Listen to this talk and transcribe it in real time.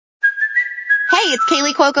it's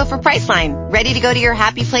Kaylee Cuoco for Priceline. Ready to go to your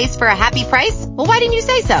happy place for a happy price? Well, why didn't you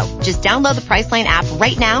say so? Just download the Priceline app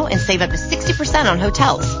right now and save up to 60% on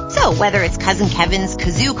hotels. So whether it's Cousin Kevin's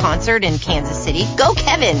Kazoo Concert in Kansas City, go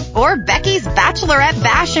Kevin, or Becky's Bachelorette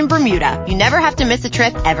Bash in Bermuda, you never have to miss a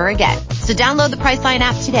trip ever again. So download the Priceline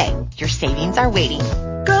app today. Your savings are waiting.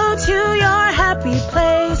 Go to your happy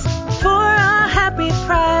place for a happy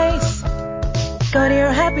price. Go to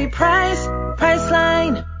your happy price,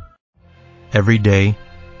 Priceline. Every day,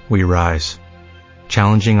 we rise,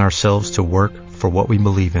 challenging ourselves to work for what we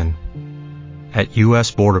believe in. At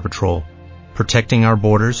U.S. Border Patrol, protecting our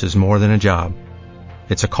borders is more than a job.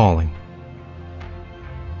 It's a calling.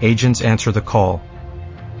 Agents answer the call,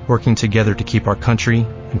 working together to keep our country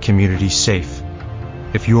and communities safe.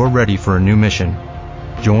 If you're ready for a new mission,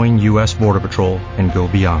 join U.S. Border Patrol and go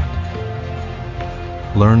beyond.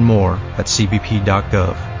 Learn more at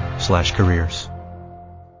cbp.gov/careers.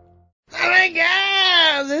 Oh my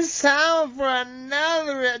God, it's time for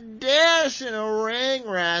another edition of Ring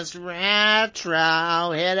Rust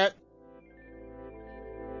Retro. Hit it.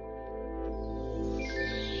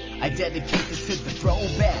 I dedicate this to the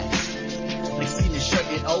throwbacks. Like seeing the shirt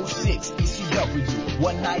in 06, ECW,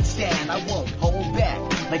 one night stand, I won't hold back.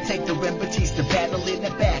 Like take the Ren Batista battle in the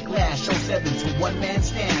backlash, 07 to one man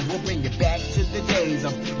stand. We'll bring you back to the days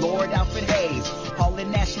of Lord Alfred Hayes, Hall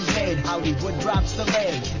and Nash invade, Hollywood drops the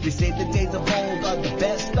leg. They say the days of old are the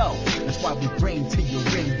best though. That's why we bring to you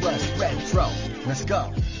Ring Rust Retro. Let's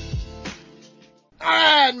go.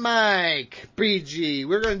 Alright, Mike, BG,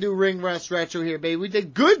 we're gonna do Ring Rust Retro here, baby. We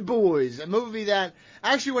did Good Boys, a movie that,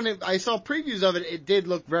 actually when I saw previews of it, it did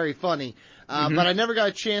look very funny. But I never got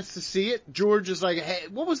a chance to see it. George is like, hey,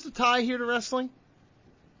 what was the tie here to wrestling?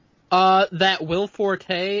 That Will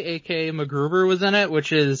Forte, aka MacGruber, was in it,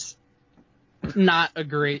 which is not a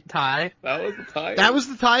great tie. That was the tie? That was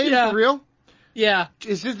the tie-in, Yeah. for real? Yeah.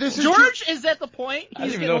 George is at the point,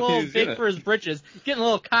 he's getting a know he little was big in it. for his britches, getting a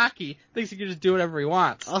little cocky, thinks he can just do whatever he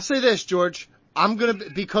wants. I'll say this, George.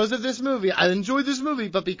 Because of this movie, I enjoyed this movie,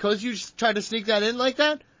 but because you tried to sneak that in like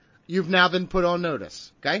that, you've now been put on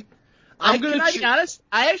notice, okay? Can I be honest?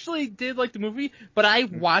 I actually did like the movie, but I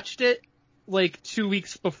watched it like 2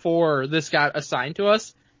 weeks before this got assigned to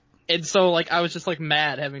us. And so, like, I was just, like,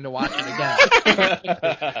 mad having to watch it again.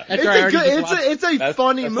 It's a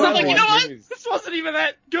funny movie. I'm like, you know what? This wasn't even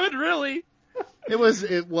that good, really. It was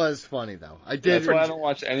funny, though. That's why I don't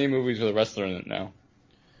watch any movies with a wrestler in it now.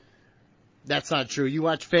 That's not true. You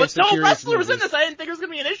watch Fast But and no Furious wrestler was in movies. this. I didn't think it was going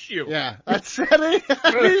to be an issue. Yeah, that is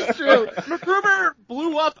true. MacGruber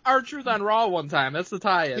blew up R-Truth on Raw one time. That's the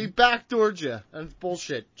tie-in. He backdoored you. That's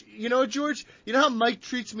bullshit. You know what, George? You know how Mike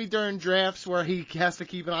treats me during drafts where he has to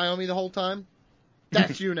keep an eye on me the whole time?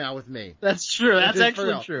 That's you now with me. That's true. That's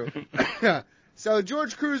actually true. So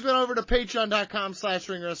George Cruz went over to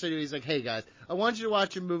patreon.com/ringwrestling. He's like, hey guys, I want you to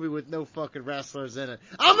watch a movie with no fucking wrestlers in it.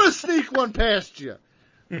 I'm gonna sneak one past you.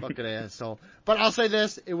 Fucking asshole. But I'll say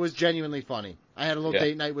this, it was genuinely funny. I had a little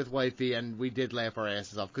date night with wifey and we did laugh our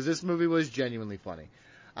asses off because this movie was genuinely funny.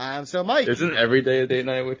 So Mike. Isn't every day a date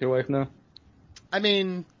night with your wife now? I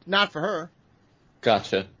mean, not for her.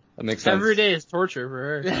 Gotcha. That makes sense. Every day is torture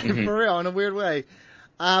for her. For real, in a weird way.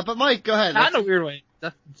 But Mike, go ahead. Not in a weird way.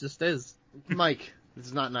 That just is. Mike, this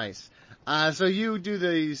is not nice. So you do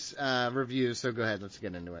these reviews, so go ahead. Let's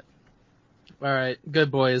get into it. All right.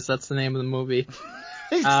 Good Boys. That's the name of the movie.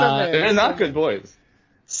 They're not good boys.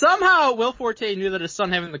 Somehow, Will Forte knew that his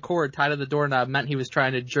son having the cord tied to the doorknob meant he was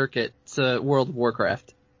trying to jerk it to World of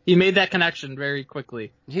Warcraft. He made that connection very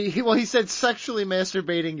quickly. He said sexually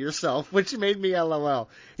masturbating yourself, which made me LOL.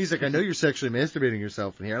 He's like, I know you're sexually masturbating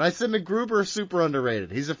yourself in here. And I said MacGruber is super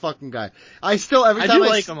underrated. He's a fucking guy. I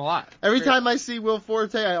like him a lot. Every time I see Will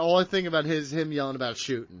Forte, all I think about is him yelling about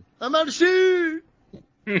shooting. I'm about to shoot!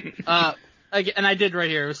 And I did right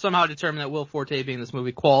here. It was somehow determined that Will Forte being in this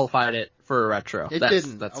movie qualified it for a retro. It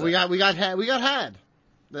didn't. We got had.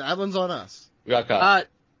 That one's on us. We got caught.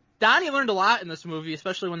 Donnie learned a lot in this movie,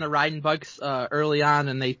 especially when they're riding bikes early on,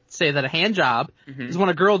 and they say that a hand job is when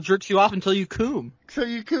a girl jerks you off until you coom. So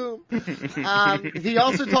you coom. He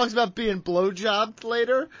also talks about being blowjobbed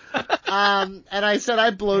later. And I said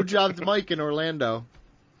I blowjobbed Mike in Orlando.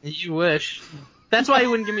 You wish. That's why he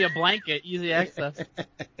wouldn't give me a blanket. Easy access.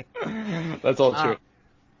 That's all true.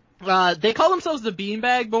 They call themselves the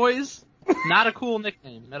Beanbag Boys. Not a cool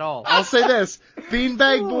nickname at all. I'll say this.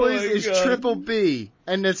 Beanbag Boys is God. triple B.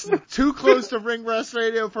 And it's too close to Ring Rust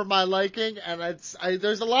Radio for my liking. And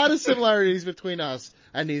there's a lot of similarities between us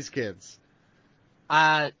and these kids.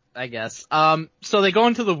 I guess. So they go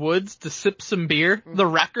into the woods to sip some beer. The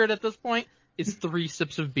record at this point is 3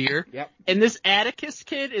 sips of beer. Yep. And this Atticus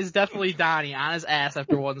kid is definitely Donnie on his ass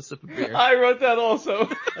after 1 sip of beer. I wrote that also.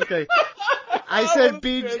 Okay. I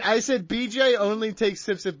said BJ only takes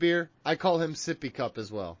sips of beer. I call him Sippy Cup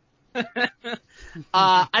as well.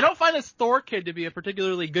 I don't find this Thor kid to be a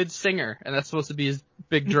particularly good singer, and that's supposed to be his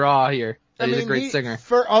big draw here. He's a great singer.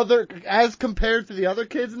 As compared to the other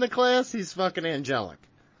kids in the class, he's fucking angelic.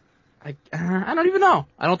 I don't even know.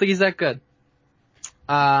 I don't think he's that good.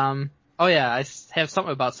 Oh yeah, I have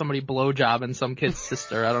something about somebody blowjobbing some kid's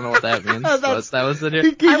sister. I don't know what that means. But that was the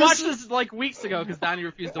new. I watched this like weeks ago because Donnie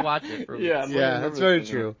refused to watch it. Yeah, that's very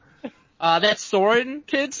true. That Soren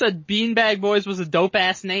kid said Beanbag Boys was a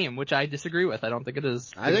dope-ass name, which I disagree with. I don't think it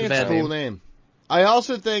is. I think it's a cool name. I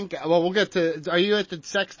also think, well, we'll get to, are you at the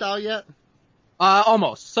sex doll yet?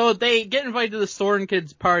 Almost. So they get invited to the Soren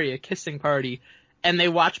kids' party, a kissing party, and they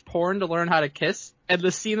watch porn to learn how to kiss. And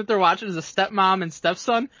the scene that they're watching is a stepmom and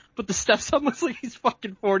stepson, but the stepson looks like he's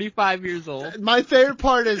fucking 45 years old. My favorite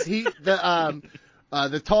part is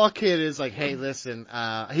the tall kid is like, hey, listen,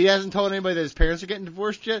 he hasn't told anybody that his parents are getting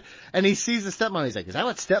divorced yet, and he sees the stepmom, he's like, is that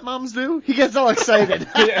what stepmoms do? He gets all excited.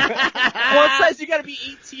 Well, it says you gotta be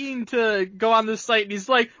 18 to go on this site, and he's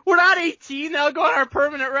like, we're not 18, that'll go on our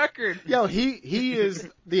permanent record. Yo, he is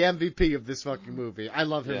the MVP of this fucking movie. I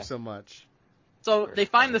love him so much. So they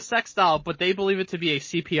find the sex doll, but they believe it to be a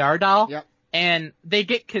CPR doll. Yep. And they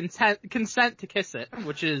get consent to kiss it,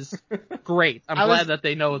 which is great. I'm glad that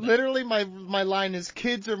they know that. Literally, my line is,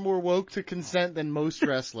 kids are more woke to consent than most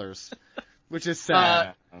wrestlers, which is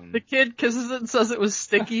sad. The kid kisses it and says it was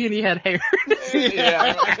sticky and he had hair.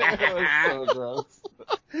 Yeah, it was so gross.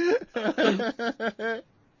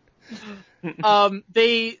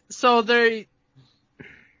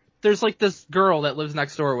 There's like this girl that lives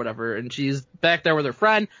next door or whatever, and she's back there with her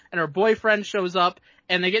friend, and her boyfriend shows up,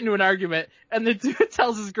 and they get into an argument, and the dude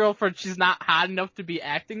tells his girlfriend she's not hot enough to be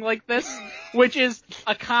acting like this, which is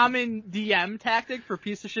a common DM tactic for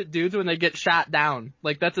piece of shit dudes when they get shot down.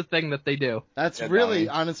 Like, that's a thing that they do. That's really,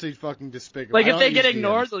 honestly, fucking despicable. Like, if they get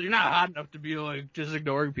ignored, so you're not hot enough to be, like, just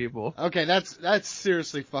ignoring people. Okay, that's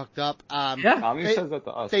seriously fucked up. Tommy says that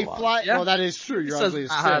to us a lot. Fly, well, that is true. You're ugly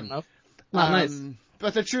as sin. Enough. Not nice.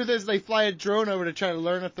 But the truth is, they fly a drone over to try to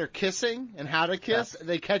learn if they're kissing and how to kiss. Yeah.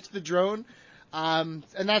 They catch the drone, and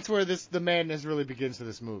that's where the madness really begins to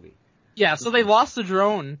this movie. Yeah, so they lost the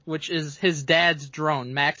drone, which is his dad's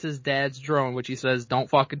drone, Max's dad's drone, which he says, don't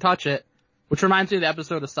fucking touch it. Which reminds me of the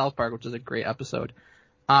episode of South Park, which is a great episode,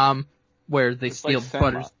 where they steal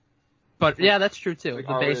Butters. But yeah, that's true too. Like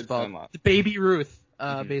the baseball, the Baby Ruth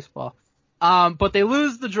baseball. But they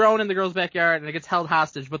lose the drone in the girl's backyard, and it gets held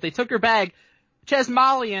hostage. But they took her bag, which has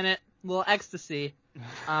Molly in it, a little ecstasy.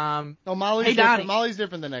 No, Molly's hey, different. Molly's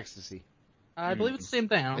different than ecstasy. I believe it's the same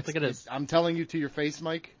thing. I don't think it is. I'm telling you to your face,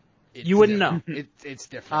 Mike. You wouldn't know. It's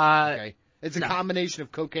different. Okay, it's a combination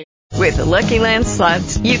of cocaine. With the Lucky Land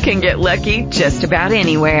Slots, you can get lucky just about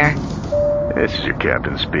anywhere. This is your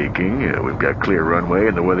captain speaking. We've got clear runway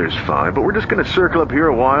and the weather's fine, but we're just going to circle up here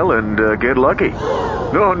a while and get lucky.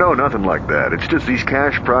 No, nothing like that. It's just these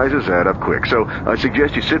cash prizes add up quick. So I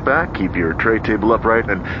suggest you sit back, keep your tray table upright,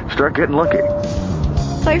 and start getting lucky.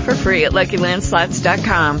 Play for free at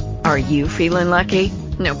LuckyLandSlots.com. Are you feeling lucky?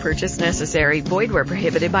 No purchase necessary. Void where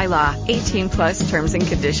prohibited by law. 18+ terms and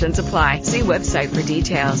conditions apply. See website for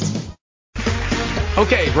details.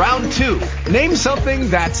 Okay, round 2. Name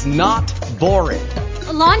something that's not boring.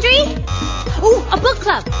 A laundry? Ooh, a book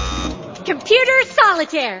club. Computer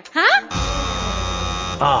solitaire, huh?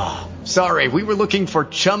 Ah, sorry, we were looking for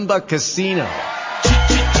Chumba Casino.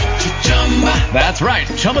 That's right,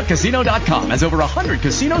 ChumbaCasino.com has over 100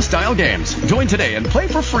 casino-style games. Join today and play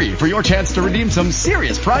for free for your chance to redeem some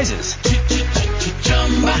serious prizes.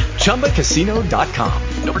 ChumbaCasino.com.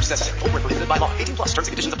 No purchase necessary. Void where prohibited by law. 18+ terms and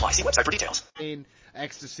conditions apply. See website for details.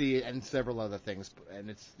 Ecstasy and several other things,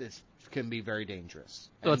 and this can be very dangerous.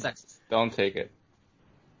 So it's ecstasy. Don't take it.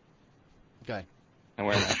 Okay. And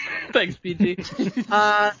wear that. Thanks, PG.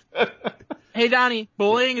 Hey, Donnie,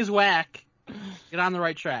 bullying is whack. Get on the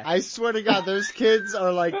right track. I swear to God, those kids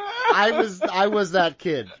are like, I was that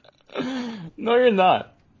kid. No, you're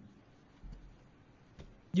not.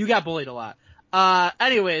 You got bullied a lot.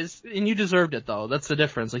 Anyways, and you deserved it though. That's the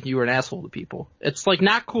difference. Like, you were an asshole to people. It's like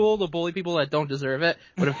not cool to bully people that don't deserve it,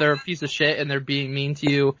 but if they're a piece of shit and they're being mean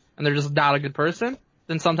to you and they're just not a good person,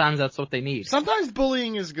 then sometimes that's what they need. Sometimes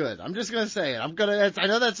bullying is good. I'm just gonna say it. I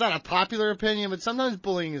know that's not a popular opinion, but sometimes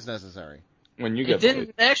bullying is necessary. When you get bullied.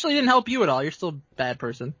 It actually didn't help you at all. You're still a bad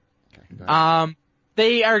person. Okay,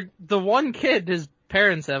 they are the one kid. His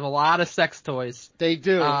parents have a lot of sex toys. They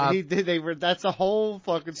do. That's a whole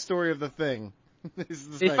fucking story of the thing.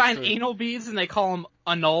 They find anal beads and they call them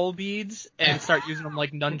anal beads and start using them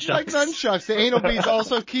like nunchucks. Like nunchucks. The anal beads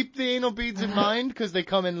also keep the anal beads in mind because they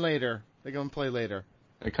come in later. They come and play later.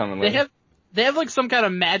 They come in later. They have like some kind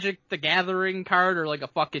of Magic the Gathering card or like a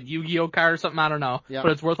fucking Yu-Gi-Oh card or something, I don't know. Yep.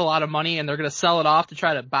 But it's worth a lot of money and they're gonna sell it off to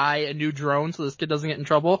try to buy a new drone so this kid doesn't get in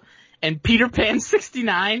trouble. And Peter Pan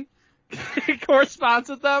 69 corresponds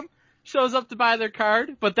with them. Shows up to buy their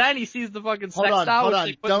card, but then he sees the fucking sex doll which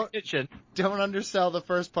they put in the kitchen. Don't undersell the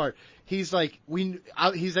first part. He's like,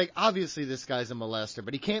 obviously this guy's a molester,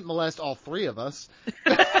 but he can't molest all three of us.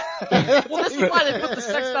 Well, this is why they put the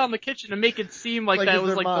sex doll in the kitchen to make it seem like that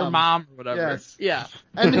was like their mom or whatever. Yes. Yeah.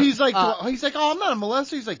 And he's like, oh, I'm not a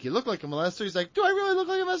molester. He's like, you look like a molester. He's like, do I really look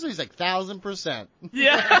like a molester? He's like, 1,000%.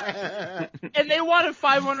 Yeah. And they wanted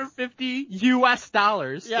 $550 US.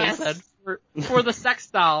 Yes. They said. For the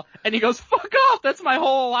sex doll, and he goes, "Fuck off! That's my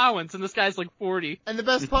whole allowance." And this guy's like 40. And the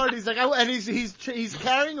best part, he's like, and he's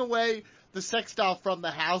carrying away the sex doll from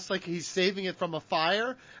the house, like he's saving it from a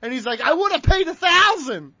fire. And he's like, "I would have paid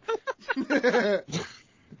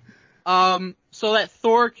 $1,000." So that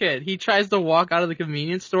Thor kid, he tries to walk out of the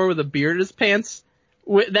convenience store with a beard in his pants.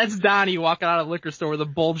 That's Donnie walking out of the liquor store with a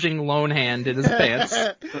bulging lone hand in his pants.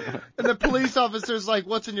 And the police officer's like,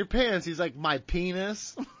 "What's in your pants?" He's like, "My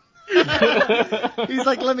penis." He's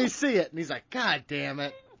like, "Let me see it." And he's like, "God damn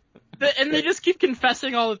it." And they just keep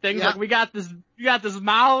confessing all the things. Like, we got this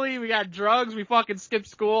Molly, we got drugs, we fucking skipped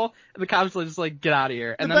school. And the cops are just like, "Get out of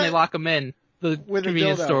here." And then they lock him in the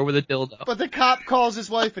convenience store with a dildo. But the cop calls his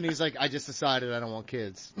wife and he's like, "I just decided I don't want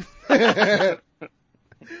kids."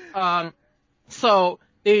 So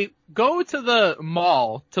they go to the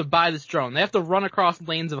mall to buy this drone. They have to run across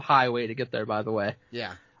lanes of highway to get there, by the way.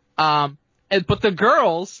 Yeah. But the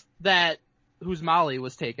girls whose Molly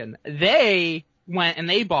was taken, they went and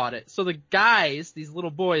they bought it. So the guys, these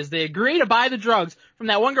little boys, they agree to buy the drugs from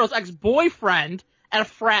that one girl's ex-boyfriend at a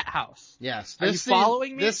frat house. Yes. Are you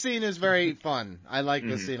following me? This scene is very fun. I like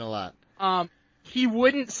this scene a lot. He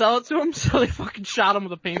wouldn't sell it to him, so they fucking shot him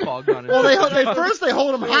with a paintball gun. Well, they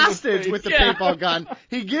hold him hostage with the paintball gun.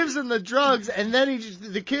 He gives him the drugs, and then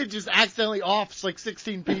the kid just accidentally offs like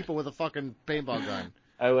 16 people with a fucking paintball gun.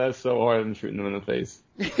 I laughed so hard I'm shooting him in the face.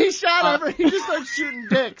 He shot he just starts shooting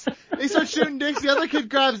dicks. They start shooting dicks. The other kid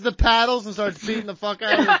grabs the paddles and starts beating the fuck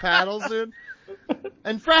out of the paddles, dude.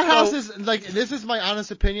 And frat houses, like, this is my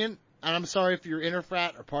honest opinion, and I'm sorry if you're in a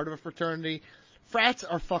frat or part of a fraternity, frats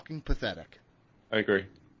are fucking pathetic. I agree.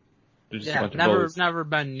 Never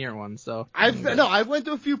been near one, so. I went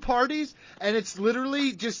to a few parties, and it's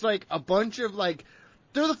literally just like a bunch of like,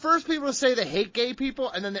 they're the first people to say they hate gay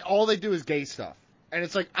people, and then all they do is gay stuff. And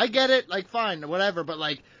it's like, I get it, like, fine, whatever, but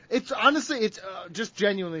like, it's honestly, just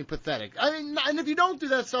genuinely pathetic. I mean, and if you don't do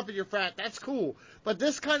that stuff at your frat, that's cool. But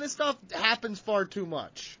this kind of stuff happens far too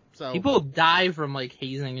much. So people die from like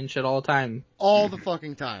hazing and shit all the time. All the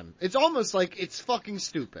fucking time. It's almost like it's fucking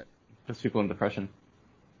stupid. There's people in depression.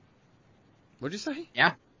 What'd you say?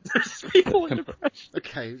 Yeah. There's people in depression.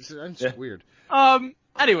 Okay, that's weird.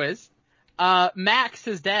 Anyways. Max,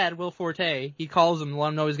 his dad, Will Forte, he calls him to let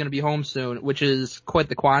him know he's going to be home soon, which is quite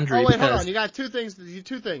the quandary. Oh wait, hold on. You got two things.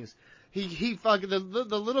 He fucking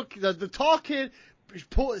the tall kid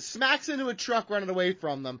smacks into a truck running away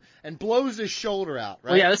from them and blows his shoulder out.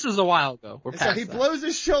 Right? Well, yeah, this was a while ago. So he blows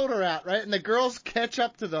his shoulder out, right? And the girls catch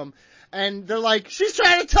up to them. And they're like, "She's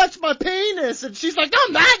trying to touch my penis," and she's like, "No,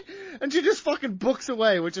 I'm not!" And she just fucking books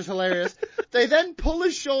away, which is hilarious. They then pull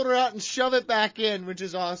his shoulder out and shove it back in, which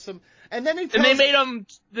is awesome. And then they made him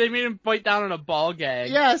bite down on a ball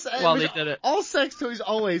gag. Yes, while they did it. All sex toys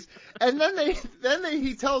always. And then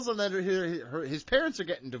he tells them that his parents are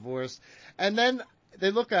getting divorced. And then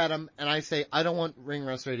they look at him, and I say, "I don't want Ring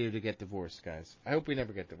Rust Radio to get divorced, guys. I hope we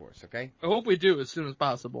never get divorced, okay?" I hope we do as soon as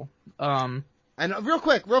possible. And real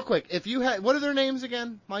quick, if you had, what are their names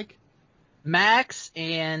again, Mike? Max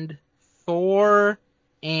and Thor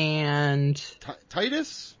and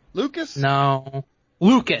Titus? Lucas? No.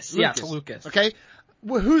 Lucas. Yes, Lucas. Okay.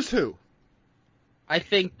 Who's who? I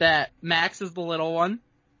think that Max is the little one.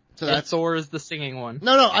 So that's Thor is the singing one.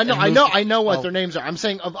 No, I know what their names are. I'm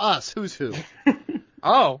saying of us, who's who?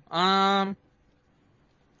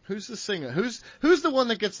 Who's the singer? Who's the one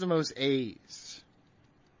that gets the most A's?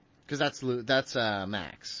 Because that's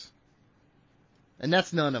Max. And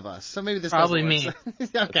that's none of us. So maybe this probably me.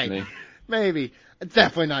 Okay. Me. Maybe.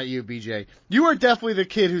 Definitely not you, BJ. You are definitely the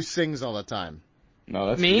kid who sings all the time. No,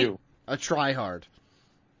 that's me? you. A tryhard.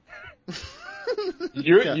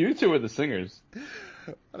 You two are the singers.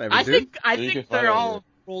 Whatever, I dude. think they're all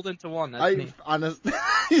rolled into one. That's me.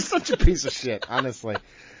 He's such a piece of shit, honestly.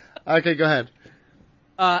 Okay, go ahead.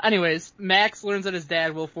 Anyways, Max learns that his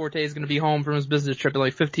dad, Will Forte, is going to be home from his business trip in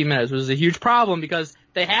like 15 minutes, which is a huge problem because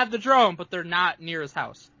they have the drone, but they're not near his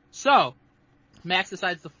house. So, Max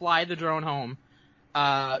decides to fly the drone home,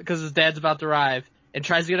 because his dad's about to arrive, and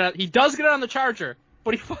tries to get out. He does get on the charger,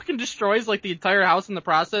 but he fucking destroys like the entire house in the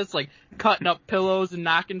process, like cutting up pillows and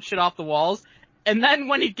knocking shit off the walls. And then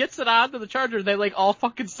when he gets it onto the charger, they like all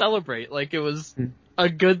fucking celebrate, like it was a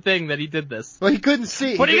good thing that he did this. Well, he couldn't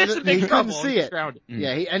see. But he gets in big he trouble. couldn't see He's it. grounded.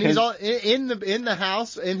 Yeah, he's all in the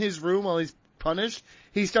house, in his room while he's punished.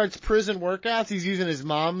 He starts prison workouts. He's using his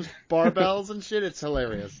mom's barbells and shit. It's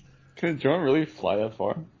hilarious. Can a drone really fly that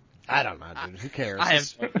far? I don't know, dude. Who cares? I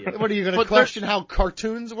have no idea. What are you going to question how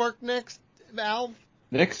cartoons work next, Valve?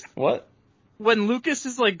 Next? What? When Lucas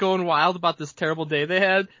is like going wild about this terrible day they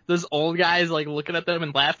had, those old guys like looking at them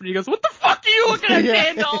and laughing. He goes, "What the fuck are you looking at,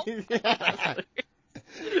 Daniel?"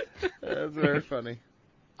 That's very funny.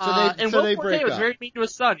 So and they Will break Forte was up. very mean to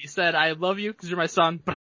his son. He said, "I love you because you're my son."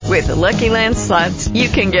 With the Lucky Land Slots, you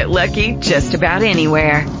can get lucky just about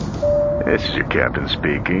anywhere. This is your captain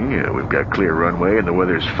speaking. We've got clear runway and the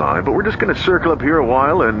weather's fine, but we're just going to circle up here a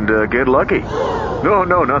while and get lucky.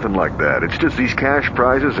 No, nothing like that. It's just these cash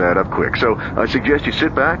prizes add up quick. So I suggest you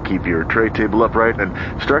sit back, keep your tray table upright,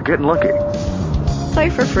 and start getting lucky.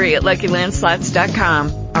 Play for free at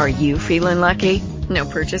LuckyLandSlots.com. Are you feeling lucky? No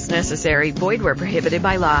purchase necessary. Void where prohibited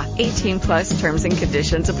by law. 18+ terms and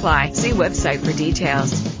conditions apply. See website for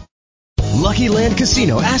details. Lucky Land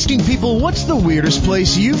Casino, asking people, what's the weirdest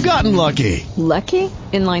place you've gotten lucky? Lucky?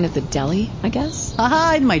 In line at the deli, I guess?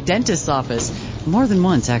 Aha, in my dentist's office. More than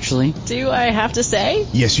once, actually. Do I have to say?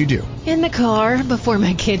 Yes, you do. In the car before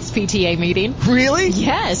my kids' PTA meeting. Really?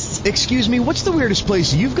 Yes. Excuse me, what's the weirdest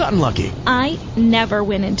place you've gotten lucky? I never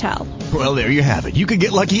win and tell. Well, there you have it. You can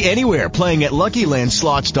get lucky anywhere, playing at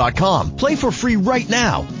LuckyLandSlots.com. Play for free right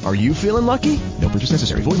now. Are you feeling lucky? No purchase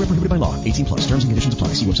necessary. Void where prohibited by law. 18+. Terms and conditions apply.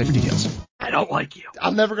 See website for details. I don't like you.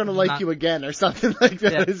 I'm never going to like you again, or something like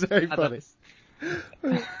that. Yeah, it's very funny.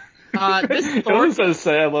 This Thor says,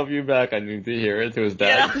 "Say I love you back." I need to hear it to his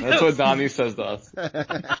dad. Yeah. That's what Donnie says to us.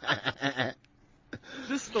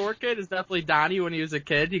 This Thor kid is definitely Donnie when he was a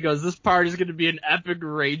kid. He goes, "This party's going to be an epic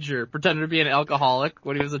rager," pretending to be an alcoholic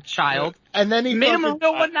when he was a child. And then he made him a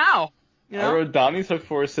real one now. You know? I wrote, Donnie took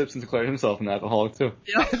 4 sips and declared himself an alcoholic too.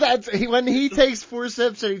 When he takes 4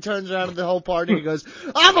 sips and he turns around to the whole party and he goes,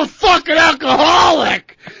 "I'm a fucking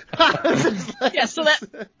alcoholic!" Yeah, so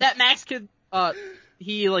that Max kid,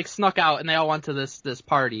 he like snuck out and they all went to this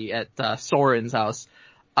party at Soren's house.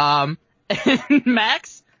 And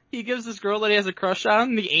Max, he gives this girl that he has a crush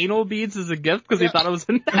on the anal beads as a gift because he thought it was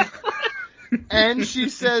a necklace. And she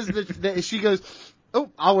says that she goes, "Oh,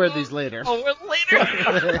 I'll wear these later." I'll wear them later.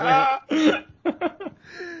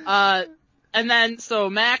 And then, so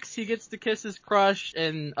Max, he gets to kiss his crush,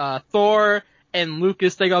 and Thor and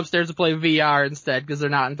Lucas, they go upstairs to play VR instead, because they're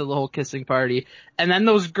not into the whole kissing party. And then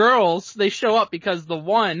those girls, they show up because the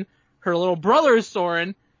one, her little brother is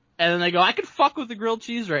Soren, and then they go, "I could fuck with the grilled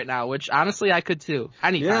cheese right now," which honestly I could too.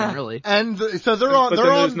 Anytime, really. And so they're on,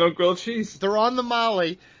 there's no grilled cheese. They're on the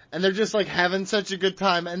Molly, and they're just like having such a good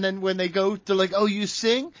time. And then when they go, they're like, "Oh, you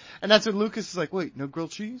sing?" And that's when Lucas is like, "Wait, no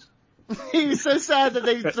grilled cheese?" He's so sad that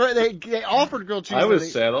they offered grilled cheese. I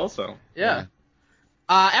was sad also. Yeah.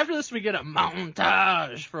 After this, we get a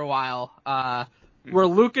montage for a while, where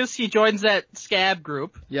Lucas, he joins that scab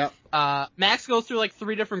group. Yep. Max goes through like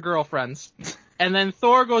 3 different girlfriends, and then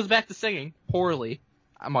Thor goes back to singing poorly.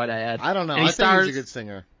 I might add. I don't know. And I think he's a good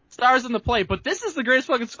singer. Stars in the play, but this is the greatest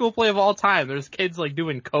fucking school play of all time. There's kids like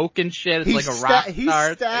doing coke and shit. It's like a rock He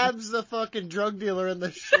star. stabs the fucking drug dealer in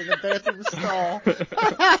the bathroom stall.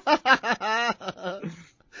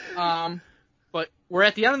 But we're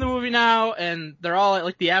at the end of the movie now, and they're all at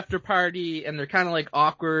like the after party, and they're kind of like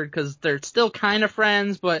awkward because they're still kind of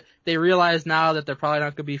friends, but they realize now that they're probably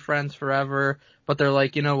not gonna be friends forever. But they're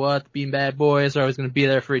like, you know what, being bad boys are always gonna be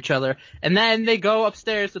there for each other. And then they go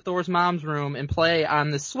upstairs to Thor's mom's room and play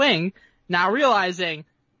on the swing, now realizing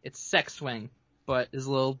it's sex swing. But his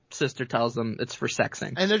little sister tells them it's for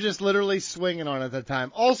sexing. And they're just literally swinging on it at the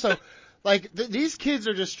time. Also, like, these kids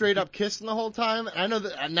are just straight up kissing the whole time. I know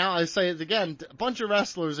that, and now I say it again, a bunch of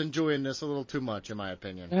wrestlers enjoying this a little too much, in my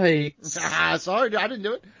opinion. Hey. Sorry, I didn't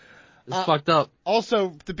do it. It's fucked up.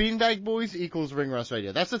 Also, the Beanbag Boys equals Ring Rust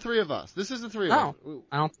Radio. That's the 3 of us. This is the 3 of us. No,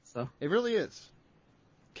 I don't think so. It really is.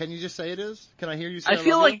 Can you just say it is? Can I hear you say I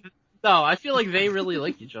feel like, no, I feel like they really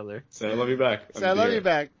like each other. Say I love you back. Say I love you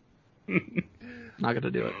back. Not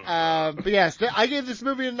gonna do it. But yes, I gave this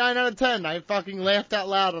movie a 9 out of 10. I fucking laughed out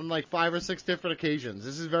loud on like 5 or 6 different occasions.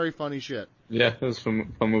 This is very funny shit. Yeah, it was a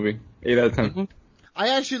fun movie. 8 out of 10.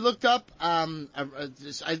 I actually looked up.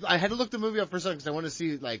 I had to look the movie up for a second because I wanted to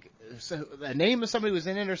see like a name of somebody was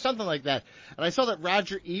in it or something like that. And I saw that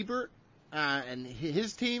Roger Ebert and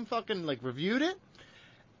his team fucking like reviewed it.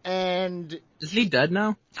 And is he dead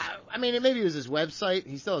now? I mean, maybe it was his website.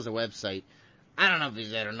 He still has a website. I don't know if he's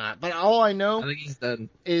dead or not. But all I know think he's dead.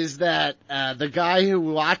 Is that the guy who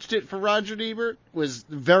watched it for Roger Ebert was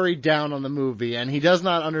very down on the movie, and he does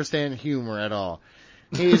not understand humor at all.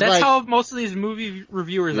 That's like, how most of these movie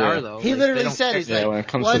reviewers are, though. He literally said, he's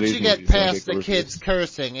like, once you get past the kids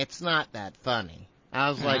cursing, it's not that funny. I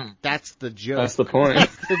was like, that's the joke. That's the point.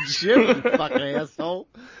 That's the joke, you fucking asshole.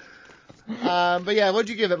 But yeah, what'd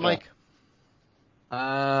you give it, Mike? 8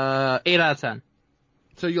 out of 10.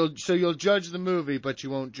 So you'll judge the movie, but you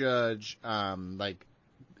won't judge, like,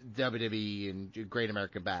 WWE and Great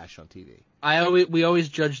American Bash on TV. We always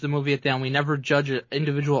judge the movie at the end. We never judge an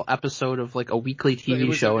individual episode of like a weekly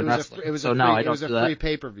TV show in wrestling. It was a free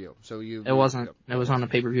pay-per-view. So it wasn't on a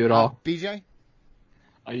pay-per-view at all. BJ?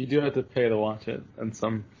 You do have to pay to watch it in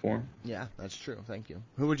some form. Yeah, that's true. Thank you.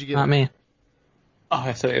 Who would you give Not it? me. Oh,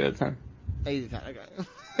 I said 8 out of 10. 8 out of 10.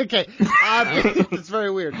 Okay. It's very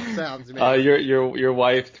weird. It sounds to me. Your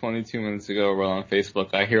wife 22 minutes ago wrote on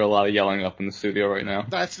Facebook, I hear a lot of yelling up in the studio right now.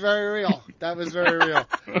 That's very real. That was very real.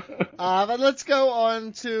 But let's go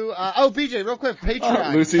on to, BJ, real quick,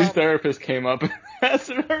 Patreon. Lucy's therapist came up and asked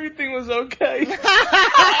if everything was okay.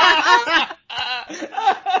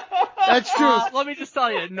 That's true. Let me just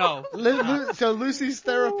tell you, no. So Lucy's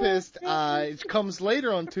therapist comes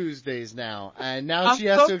later on Tuesdays now, and now she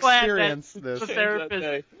has to experience this. The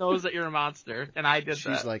therapist knows that you're a monster, and I did that.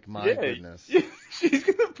 She's like, my goodness. She's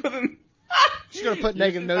gonna put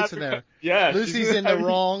negative notes in there. Yeah. Lucy's in the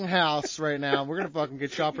wrong house right now. We're gonna fucking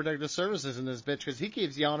get Child Protective Services in this bitch because he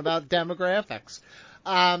keeps yelling about demographics.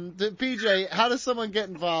 PJ, how does someone get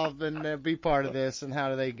involved and be part of this, and how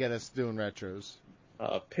do they get us doing retros?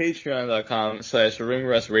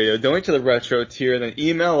 Patreon.com/ringrustradio. Donate to the retro tier, then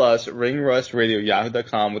email us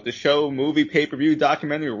ringrustradio@yahoo.com with the show, movie, pay-per-view,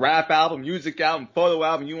 documentary, rap album, music album, photo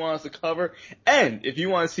album you want us to cover. And if you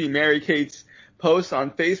want to see Mary Kate's post on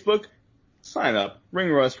Facebook, sign up. Ring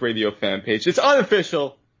Rust Radio fan page. It's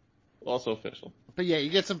unofficial, also official. But yeah, you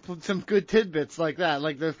get some good tidbits like that,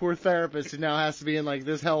 like the poor therapist who now has to be in like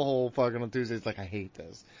this hellhole fucking on Tuesdays. Like, I hate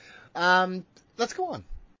this. Let's go on.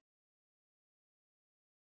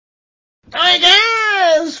 Alright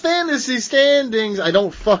guys, fantasy standings. I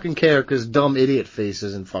don't fucking care because dumb idiot face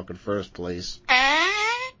is in fucking first place.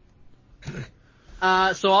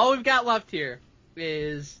 So all we've got left here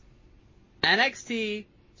is NXT,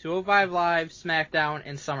 205 Live, SmackDown,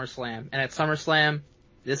 and SummerSlam. And at SummerSlam,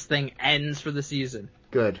 this thing ends for the season.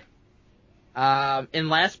 Good. In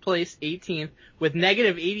last place, 18th, with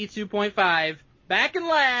negative 82.5, back in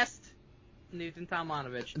last, Nathan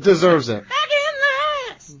Tomlanovich. Deserves it.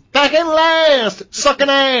 Back in last! Sucking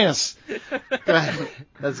ass!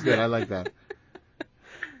 That's good, I like that.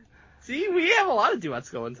 See, we have a lot of duets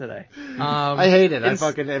going today. I hate it. I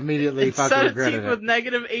fucking immediately fucking regretted it. 17th with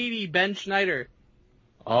negative 80, Ben Schneider.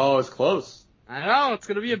 Oh, it's close. I know, it's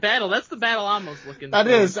gonna be a battle. That's the battle I'm most looking for. That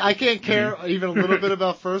is. I can't care even a little bit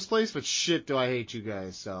about first place, but shit do I hate you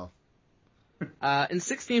guys, so. In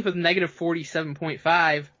 16th with negative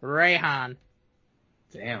 47.5, Rayhan.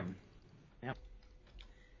 Damn. Yep.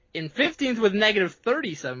 In 15th with negative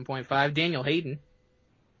 37.5, Daniel Hayden.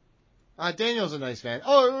 Daniel's a nice man.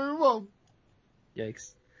 Oh, well.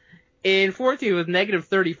 Yikes. In 14th with negative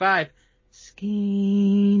 35,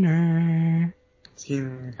 Skeeter.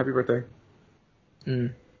 Happy birthday.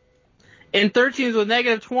 In 13th with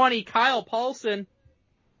negative 20, Kyle Paulson.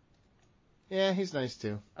 Yeah, he's nice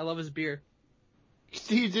too. I love his beer.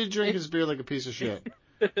 He did drink his beer like a piece of shit.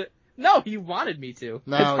 No, he wanted me to.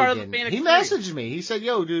 No, it's part he of didn't. the He messaged me. He said,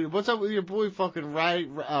 yo, dude, what's up with your boy fucking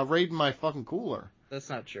raiding my fucking cooler? That's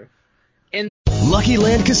not true. Lucky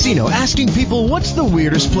Land Casino, asking people, what's the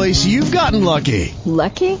weirdest place you've gotten lucky?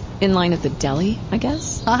 Lucky? In line at the deli, I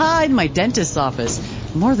guess? Aha, in my dentist's office.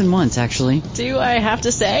 More than once, actually. Do I have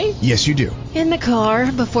to say? Yes, you do. In the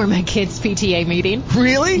car before my kids' PTA meeting.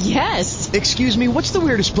 Really? Yes. Excuse me, what's the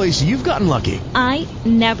weirdest place you've gotten lucky? I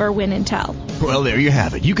never win and tell. Well, there you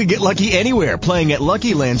have it. You can get lucky anywhere, playing at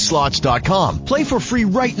LuckyLandSlots.com. Play for free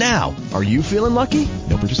right now. Are you feeling lucky?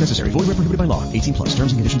 No purchase necessary. Void where prohibited by law. 18+.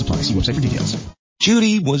 Terms and conditions apply. See website for details.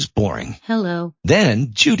 Judy was boring. Hello. Then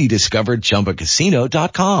Judy discovered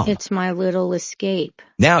ChumbaCasino.com. It's my little escape.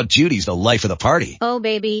 Now Judy's the life of the party. Oh,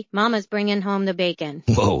 baby, mama's bringing home the bacon.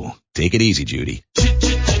 Whoa, take it easy, Judy.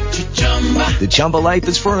 The Chumba life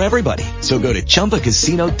is for everybody. So go to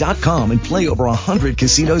ChumbaCasino.com and play over 100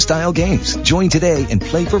 casino-style games. Join today and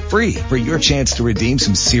play for free for your chance to redeem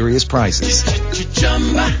some serious prizes.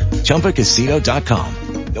 ChumbaCasino.com.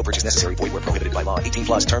 No purchase necessary. Void where prohibited by law. 18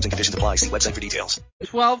 plus terms and conditions apply. See website for details.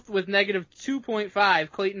 12th with negative 2.5,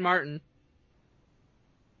 Clayton Martin.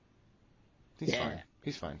 He's fine.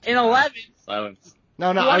 He's fine. In 11th. Silence.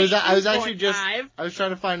 No, I was actually 22.5. I was trying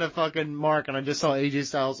to find a fucking mark, and I just saw AJ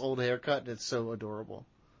Styles' old haircut, and it's so adorable.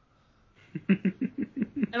 In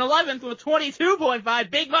 11th with 22.5,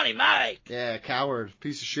 Big Money Mike. Yeah, coward,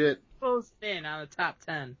 piece of shit. Close in on the top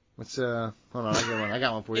 10. Let's hold on, I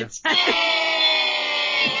got one for you.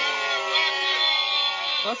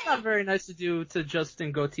 Well, that's not very nice to do to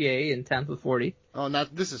Justin Gauthier in 10th with 40. Oh,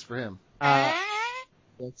 this is for him.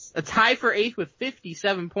 It's a tie for 8th with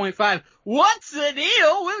 57.5. What's the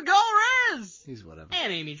deal with Gorez? He's whatever.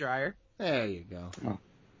 And Amy Dreyer. There you go. Oh.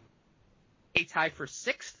 A tie for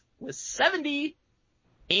 6th with 70.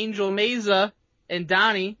 Angel Meza and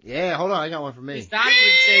Donnie. Yeah, hold on, I got one for me. Donnie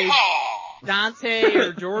would say Dante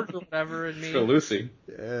or George or whatever, and me. For Lucy.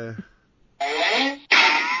 Yeah.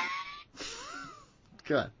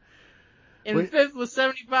 Good. In 5th with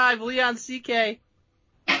 75, Leon CK.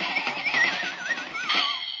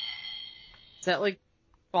 Is that like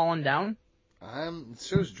falling down? It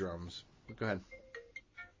shows drums. Go ahead.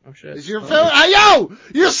 Oh shit. Is your phone? Yo!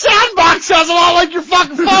 Your soundbox sounds a lot like your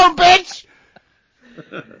fucking phone, bitch!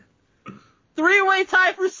 Three-way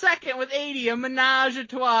tie for 2nd with 80, a menage a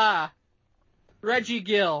trois. Reggie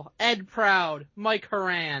Gill, Ed Proud, Mike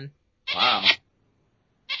Horan. Wow.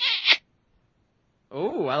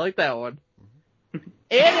 Oh, I like that one. And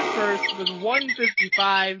at first with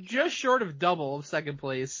 155, just short of double of 2nd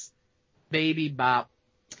place. Baby Bop.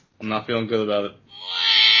 I'm not feeling good about it.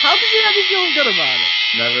 How could you not be feeling good about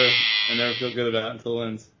it? I never feel good about it until it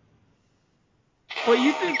ends. Well,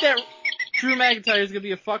 you think that Drew McIntyre is going to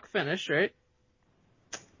be a fuck finish, right?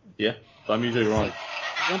 Yeah, but I'm usually wrong.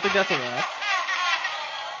 I don't think that's a lot.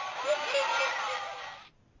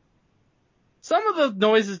 Some of the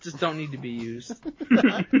noises just don't need to be used.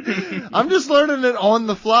 I'm just learning it on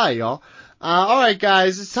the fly, y'all. Alright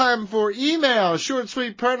guys, it's time for email. Short,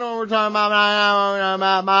 sweet, pertinent. We're talking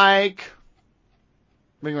about Mike.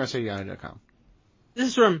 RingRushRadio.com. This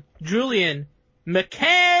is from Julian.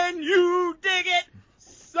 McCann, you dig it,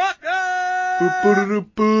 sucker!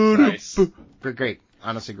 Nice. Great.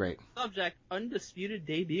 Honestly great. Subject, undisputed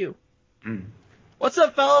debut. Mm. What's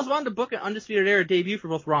up, fellas? Wanted to book an Undisputed Era debut for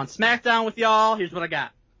both Raw and SmackDown with y'all. Here's what I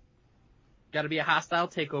got. Got to be a hostile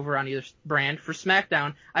takeover on either brand. For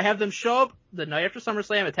SmackDown, I have them show up the night after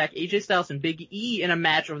SummerSlam, attack AJ Styles and Big E in a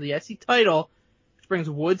match over the IC title, which brings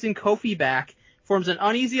Woods and Kofi back, forms an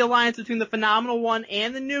uneasy alliance between the Phenomenal One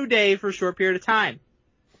and the New Day for a short period of time.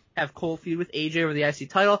 Have Cole feud with AJ over the IC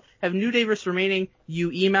title, have New Day versus remaining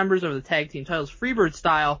UE members over the tag team titles Freebird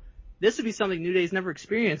style. This would be something New Day's never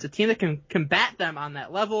experienced, a team that can combat them on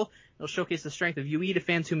that level. It'll showcase the strength of UE to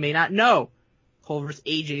fans who may not know. Cole vs.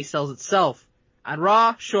 AJ sells itself. On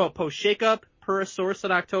Raw, show up post-shakeup, per a source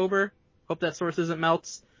in October. Hope that source isn't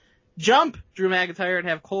Melts. Jump Drew McIntyre and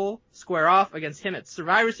have Cole square off against him at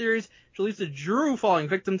Survivor Series, which leads to Drew falling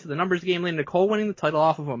victim to the numbers game, leading to Cole winning the title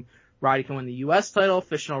off of him. Roddy can win the U.S. title,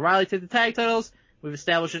 Fish and O'Reilly take the tag titles. We've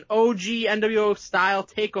established an OG NWO style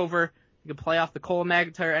takeover. You can play off the Cole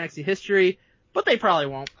McIntyre NXT history, but they probably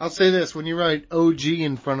won't. I'll say this, when you write OG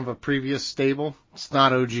in front of a previous stable, it's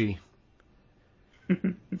not OG.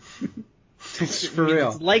 It's for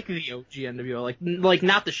real. It's like the OG NWO, like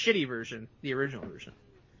not the shitty version, the original version.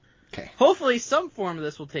 Okay. Hopefully some form of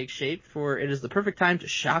this will take shape, for it is the perfect time to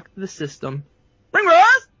shock the system. Ring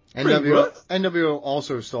Rose! NWO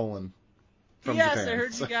also stolen from yes, Japan. I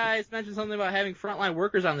heard you guys mention something about having frontline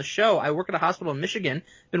workers on the show. I work at a hospital in Michigan,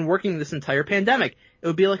 been working this entire pandemic. It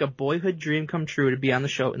would be like a boyhood dream come true to be on the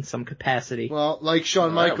show in some capacity. Well, like Shawn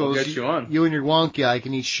All right, Michaels, we'll get you on. you and your wonky eye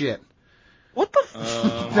can eat shit. What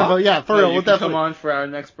the No, yeah, for real. You We'll can definitely come on for our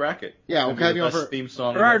next bracket. Yeah, we'll It'll be have the you on best for theme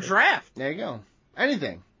song our ever. draft There you go.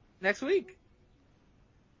 Anything. next week.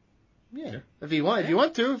 Yeah. If you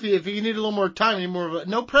want to, if you need a little more time, you need more of a,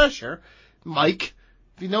 no pressure, Mike.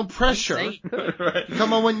 If you no pressure, Right.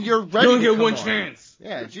 come on when you're ready. You only to get come one on. chance.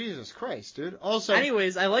 Yeah, Jesus Christ, dude. Also,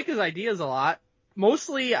 Anyways, I like his ideas a lot.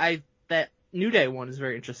 Mostly, that New Day one is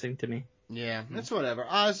very interesting to me. yeah, that's whatever.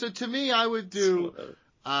 So to me, I would do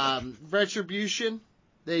Retribution.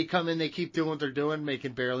 They come in, they keep doing what they're doing,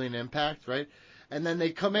 making barely an impact, right? And then they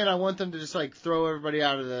come in, I want them to just like throw everybody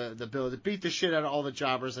out of the building, beat the shit out of all the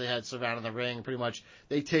jobbers they had surrounding the ring, pretty much.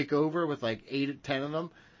 They take over with like 8 or 10 of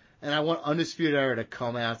them. and I want Undisputed Era to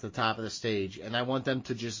come out at the top of the stage, and I want them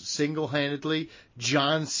to just single-handedly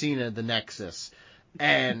John Cena the Nexus,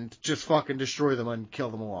 and just fucking destroy them and kill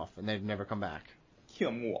them off, and they'd never come back.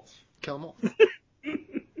 Kill them off. Kill them off.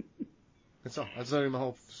 That's all. That's not even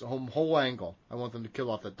the whole angle. I want them to kill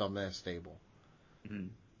off that dumbass stable. Mm-hmm.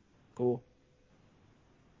 Cool.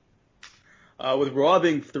 With Raw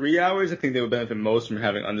being 3 hours, I think they would benefit most from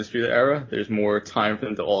having Undisputed Era. There's more time for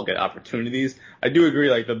them to all get opportunities. I do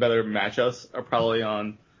agree, like, the better matchups are probably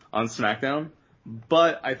on SmackDown,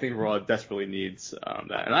 but I think Raw desperately needs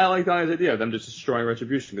that. And I like Donnie's idea of them just destroying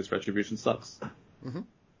Retribution, because Retribution sucks. Mm-hmm.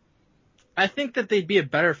 I think that they'd be a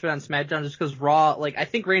better fit on SmackDown just because Raw, like, I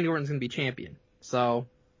think Randy Orton's going to be champion. So,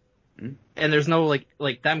 and there's no,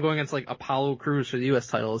 like them going against, like, Apollo Crews for the U.S.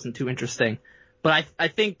 title isn't too interesting. But I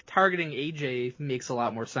think targeting AJ makes a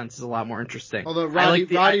lot more sense. Is a lot more interesting. Although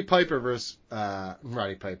Roddy Piper versus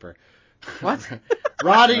Roddy Piper. What?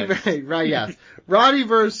 Roddy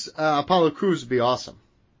versus Apollo Crews would be awesome.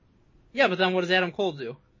 Yeah, but then what does Adam Cole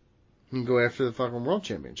do? He can go after the fucking world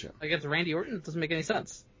championship. Against Randy Orton? It doesn't make any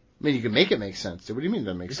sense. I mean, you can make it make sense. What do you mean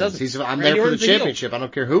that makes sense? I'm Randy there for the Orton's a heel. championship. I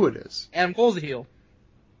don't care who it is. Adam Cole's a heel.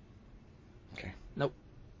 Okay. Nope.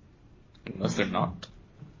 Unless they're not.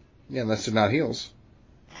 Yeah, unless they're not heels.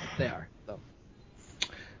 They are, though.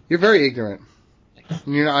 You're very ignorant.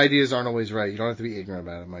 And your ideas aren't always right. You don't have to be ignorant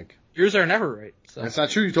about it, Mike. Yours are never right. So. That's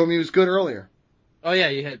not true. You told me it was good earlier. Oh, yeah,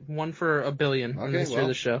 you had 1 for $1 billion on this year of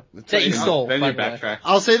the show. That you stole. Then you backtrack.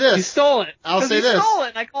 I'll say this. You stole it. I'll say this. You stole it,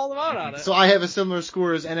 and I called him out on it. So I have a similar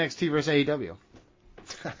score as NXT versus AEW.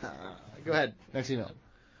 Go ahead. Next email.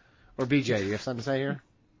 Or BJ, you have something to say here?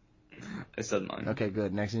 I said mine. Okay,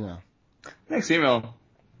 good. Next email. Next email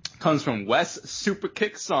comes from Wes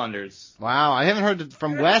Superkick Saunders. Wow, I haven't heard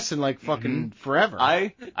from Wes in like fucking forever.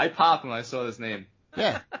 I popped when I saw this name.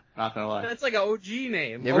 Yeah. Not gonna lie. That's like an OG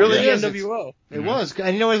name. It really is. NWO. It was.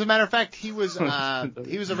 And you know, as a matter of fact, he was a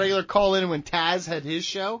regular call-in when Taz had his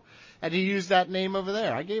show, and he used that name over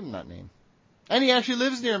there. I gave him that name. And he actually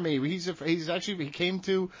lives near me. He came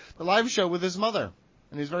to the live show with his mother,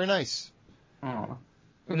 and he's very nice. Oh.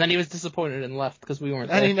 And then he was disappointed and left because we weren't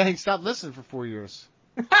there. And he stopped listening for 4 years.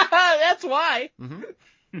 That's why.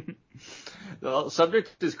 Mm-hmm. The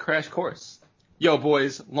subject is Crash Course. Yo,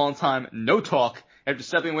 boys, long time, no talk. After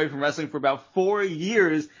stepping away from wrestling for about 4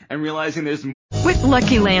 years and realizing there's With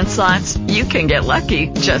Lucky Land Slots, you can get lucky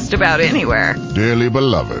just about anywhere. Dearly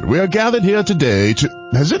beloved, we are gathered here today to...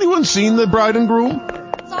 Has anyone seen the bride and groom?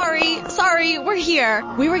 Sorry, we're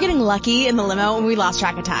here. We were getting lucky in the limo and we lost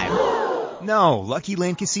track of time. No, Lucky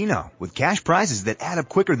Land Casino, with cash prizes that add up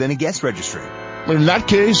quicker than a guest registry. In that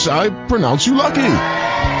case, I pronounce you lucky.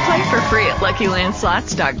 Play for free at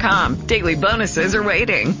LuckyLandSlots.com. Daily bonuses are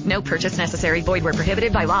waiting. No purchase necessary. Void where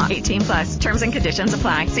prohibited by law. 18+. Terms and conditions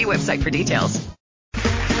apply. See website for details.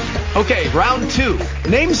 Okay, round 2.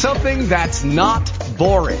 Name something that's not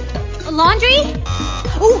boring. A laundry?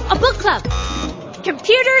 Ooh, a book club.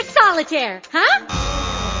 Computer solitaire, huh?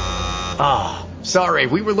 Ah, sorry,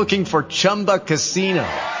 we were looking for Chumba Casino.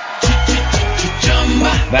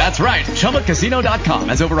 That's right. ChumbaCasino.com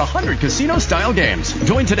has over 100 casino-style games.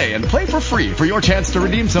 Join today and play for free for your chance to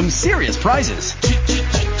redeem some serious prizes.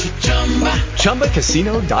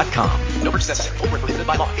 ChumbaCasino.com. No purchase necessary. Void where prohibited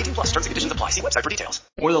by law. 18+. Terms and conditions apply. See website for details.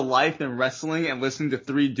 more the life than wrestling and listening to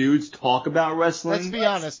 3 dudes talk about wrestling. Let's be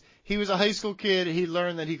honest. He was a high school kid. He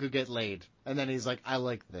learned that he could get laid. And then he's like, I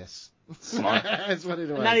like this. Smart. That's what it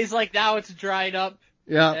was. And then he's like, now it's dried up.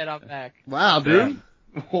 Yeah. And I'm back. Wow, dude.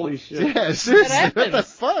 Yeah. Holy shit. Yeah, seriously. What the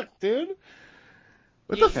fuck, dude?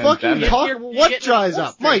 What the fuck are you talking? What dries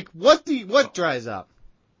up? Mike, what dries up?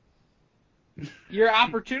 Your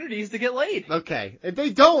opportunities to get laid. Okay. If they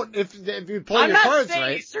don't, if you play your cards right. I'm not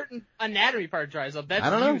saying a certain anatomy part dries up. That's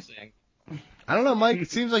what you're saying. I don't know, Mike.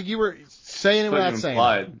 It seems like you were saying it without saying it.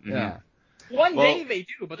 Mm-hmm. Yeah. One day they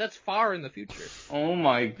do, but that's far in the future. Oh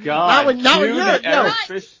my god. Not when you're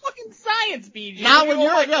fucking science, BG. Not when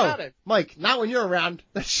you're Mike, not when you're around.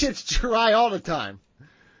 That shit's dry all the time.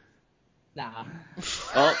 Nah.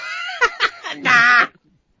 Oh. Nah.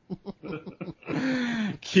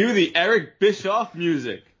 Cue the Eric Bischoff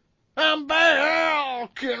music. I'm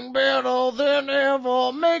back and better than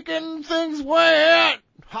ever, making things wet.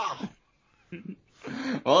 Ha.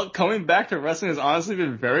 Well, coming back to wrestling has honestly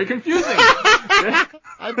been very confusing.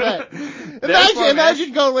 I bet.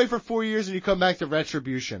 Imagine going away for 4 years and you come back to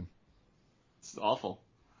Retribution. It's awful.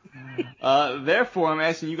 Therefore, I'm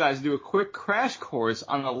asking you guys to do a quick crash course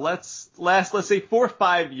on the let's say 4 or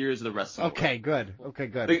 5 years of the wrestling. Okay, good.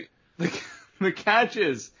 The catch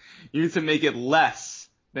is you need to make it less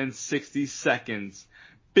than 60 seconds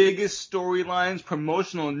biggest storylines,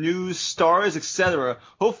 promotional news, stars, etc.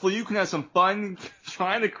 Hopefully you can have some fun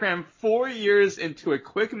trying to cram 4 years into a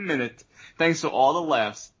quick minute. Thanks to all the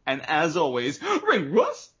laughs. And as always, ring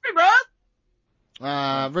rust! Ring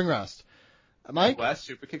rust! Ring rust. Mike? Wes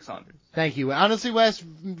Superkick Saunders. Thank you. Honestly, Wes,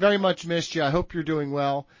 very much missed you. I hope you're doing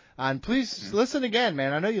well. And please listen again,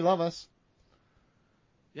 man. I know you love us.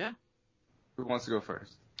 Yeah. Who wants to go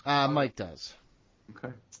first? Mike does.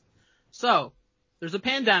 Okay. So, there's a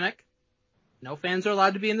pandemic. No fans are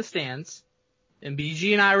allowed to be in the stands. And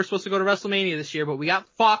BG and I were supposed to go to WrestleMania this year, but we got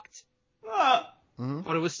fucked.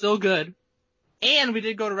 But it was still good. And we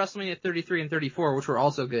did go to WrestleMania 33 and 34, which were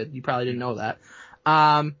also good. You probably didn't know that.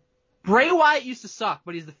 Bray Wyatt used to suck,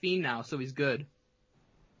 but he's the Fiend now, so he's good.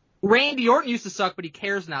 Randy Orton used to suck, but he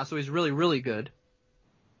cares now, so he's really, really good.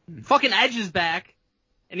 Fucking Edge is back,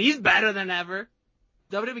 and he's better than ever.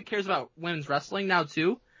 WWE cares about women's wrestling now,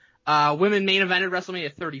 too. Women main evented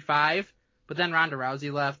WrestleMania 35, but then Ronda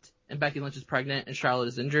Rousey left, and Becky Lynch is pregnant, and Charlotte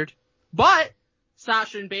is injured. But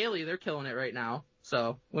Sasha and Bayley, they're killing it right now.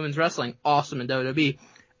 So, women's wrestling, awesome in WWE.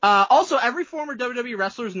 Also, every former WWE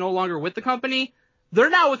wrestler is no longer with the company. They're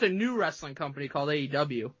now with a new wrestling company called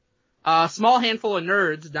AEW. Small handful of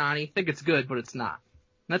nerds, Donnie, think it's good, but it's not.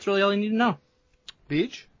 And that's really all you need to know.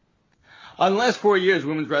 Beach? In the last 4 years,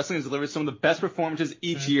 women's wrestling has delivered some of the best performances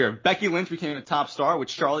each year. Becky Lynch became a top star with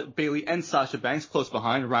Charlotte, Bayley, and Sasha Banks close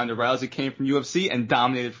behind. Ronda Rousey came from UFC and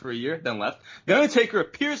dominated for a year, then left. The Undertaker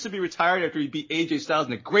appears to be retired after he beat AJ Styles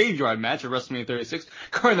in a graveyard match at WrestleMania 36.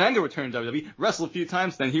 Kurt Angle returned to WWE, wrestled a few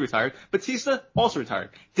times, then he retired. Batista also retired.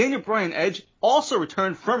 Daniel Bryan Edge also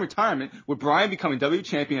returned from retirement, with Bryan becoming WWE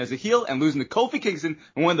champion as a heel and losing to Kofi Kingston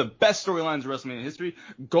in one of the best storylines of WrestleMania history.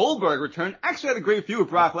 Goldberg returned, actually had a great feud with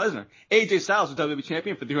Brock Lesnar. AJ Styles was WWE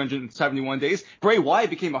champion for 371 days. Bray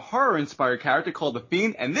Wyatt became a horror-inspired character called The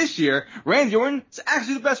Fiend, and this year, Randy Orton is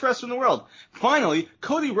actually the best wrestler in the world. Finally,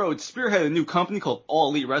 Cody Rhodes spearheaded a new company called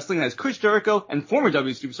All Elite Wrestling and has Chris Jericho and former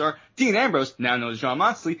WWE superstar Dean Ambrose, now known as Jon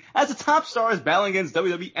Moxley, as the top stars battling against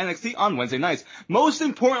WWE NXT on Wednesday nights. Most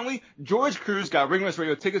importantly, George Cruz got Ring Rust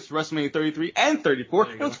Radio tickets to WrestleMania 33 and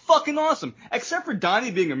 34. It was fucking awesome. Except for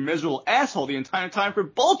Donnie being a miserable asshole the entire time for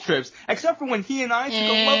both trips. Except for when he and I took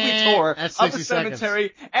a lovely tour of the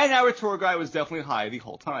cemetery, and our tour guide was definitely high the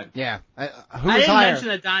whole time. Yeah. I didn't mention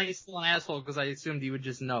that Donnie's still an asshole because I assumed you would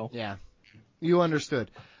just know. Yeah. You understood.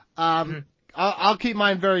 I'll keep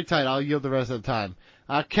mine very tight. I'll yield the rest of the time.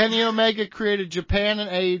 Kenny Omega created Japan and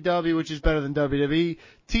AEW, which is better than WWE.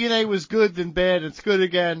 TNA was good, then bad. It's good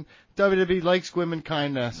again. WWE likes women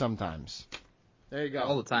kinda sometimes. There you go.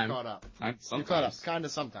 All the time. You're caught up. Sometimes. You're caught up. Kinda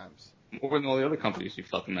sometimes. More than all the other companies you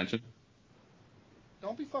fucking mentioned.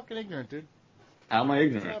 Don't be fucking ignorant, dude. How am I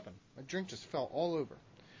ignorant? What happened? My drink just fell all over.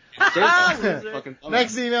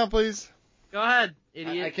 Next email, please. Go ahead,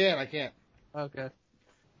 idiot. I can't. Okay.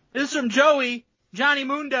 This is from Joey, Johnny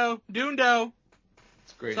Mundo, Dundo.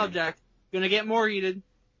 It's great. Subject, gonna get more heated.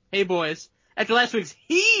 Hey boys, after last week's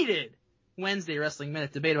heated Wednesday Wrestling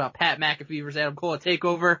Minute debate about Pat McAfee versus Adam Cole at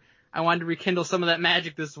TakeOver, I wanted to rekindle some of that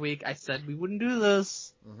magic this week. I said we wouldn't do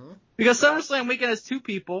this. Because SummerSlam weekend has two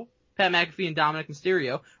people, Pat McAfee and Dominic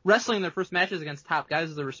Mysterio, wrestling their first matches against top guys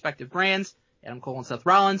of their respective brands, Adam Cole and Seth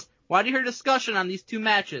Rollins. Why do you hear discussion on these two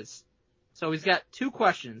matches? So he's got two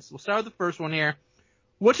questions. We'll start with the first one here.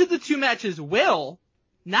 Which of the two matches will,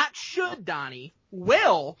 not should, Donnie,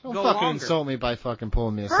 will Don't go fucking longer? insult me by fucking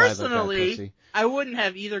pulling me aside Personally, like that, pussy. I wouldn't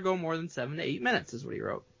have either go more than 7 to 8 minutes, is what he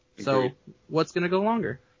wrote. So, what's going to go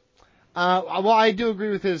longer? Well, I do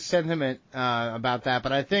agree with his sentiment about that,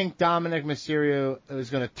 but I think Dominic Mysterio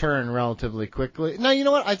is going to turn relatively quickly. No, you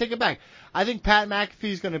know what? I take it back. I think Pat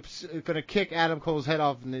McAfee's going to kick Adam Cole's head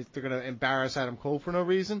off, and they're going to embarrass Adam Cole for no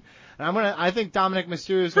reason. And I think Dominic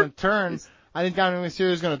Mysterio is going to turn. I think Dominic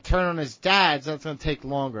Mysterio is going to turn on his dad, so that's going to take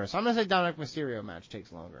longer. So I'm going to say Dominic Mysterio match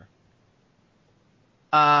takes longer.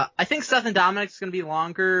 I think Seth and Dominic's going to be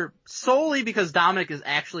longer solely because Dominic is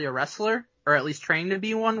actually a wrestler, or at least trained to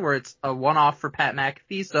be one, where it's a one-off for Pat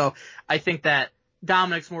McAfee. So I think that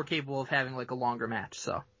Dominic's more capable of having like a longer match.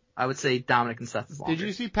 So I would say Dominic and Seth is longer. Did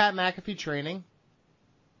you see Pat McAfee training?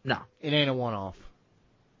 No. It ain't a one-off.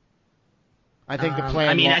 I think the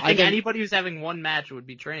plan. I think anybody who's having one match would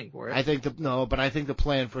be training for it. I think the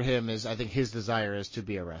plan for him is, I think his desire is to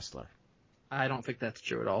be a wrestler. I don't think that's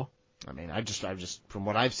true at all. I mean, I just from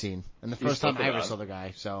what I've seen, and the first time I ever saw the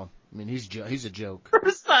guy, so I mean, he's a joke.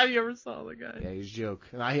 First time you ever saw the guy. Yeah, he's a joke.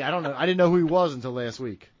 And I don't know. I didn't know who he was until last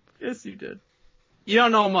week. Yes, you did. You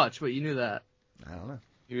don't know much, but you knew that. I don't know.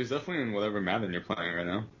 He was definitely in whatever Madden you're playing right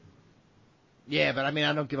now. Yeah, but I mean,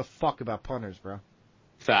 I don't give a fuck about punters, bro.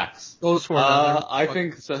 Facts. Those four. I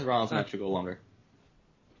think Seth Rollins match should go longer.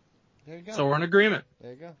 There you go. So we're in agreement.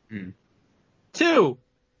 There you go. 2.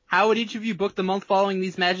 How would each of you book the month following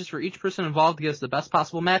these matches for each person involved to give us the best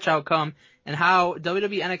possible match outcome, and how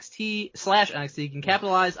WWE NXT/NXT can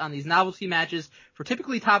capitalize on these novelty matches for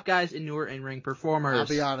typically top guys and newer in-ring performers? I'll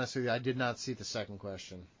be honest with you, I did not see the second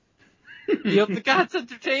question. Yep, the Gods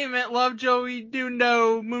Entertainment, love Joey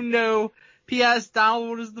Duno, Mundo. P.S.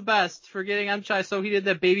 Donald is the best for getting Emchai so heated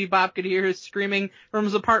that Baby Bop could hear his screaming from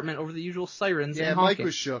his apartment over the usual sirens Yeah, and Mike honking.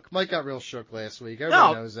 was shook. Mike got real shook last week.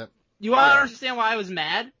 Everybody knows it. You want to understand why I was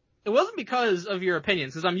mad? It wasn't because of your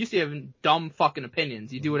opinions, because I'm used to having dumb fucking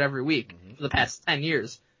opinions. You do it every week for the past 10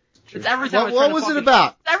 years. It's every time What was it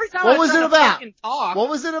about? Every time What was it about? Fucking talk. What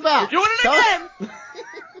was it about? You're doing it again!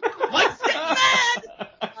 Mike's getting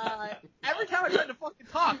mad! Every time I try to fucking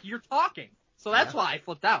talk, you're talking. So that's why I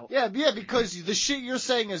flipped out. Yeah, because the shit you're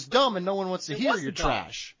saying is dumb and no one wants to hear your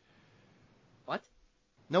trash. What?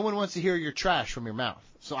 No one wants to hear your trash from your mouth.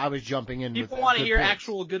 So I was jumping in. People with want to good hear points.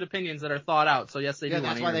 actual good opinions that are thought out. So yes, they do.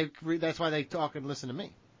 That's why they talk and listen to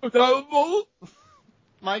me.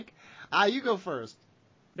 Mike, you go first.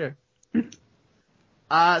 Sure.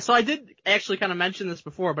 So I did actually kind of mention this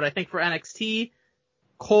before, but I think for NXT,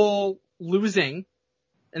 Cole losing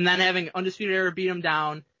and then having Undisputed Era beat him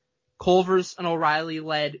down, Cole versus an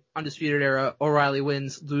O'Reilly-led Undisputed Era, O'Reilly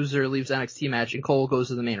wins, loser leaves NXT match, and Cole goes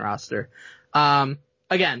to the main roster.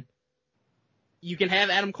 Again, you can have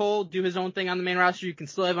Adam Cole do his own thing on the main roster. You can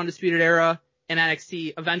still have Undisputed Era and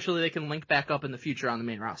NXT. Eventually, they can link back up in the future on the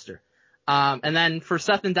main roster. And then for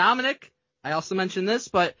Seth and Dominic, I also mentioned this,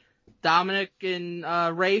 but Dominic and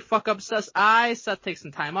Ray fuck up Seth's eye. Seth takes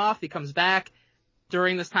some time off. He comes back.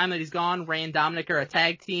 During this time that he's gone, Ray and Dominic are a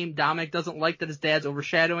tag team. Dominic doesn't like that his dad's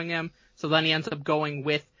overshadowing him, so then he ends up going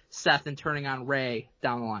with Seth and turning on Ray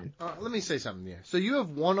down the line. Let me say something here. So you have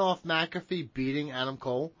one-off McAfee beating Adam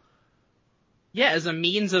Cole? Yeah, as a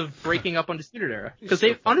means of breaking up Undisputed Era. Because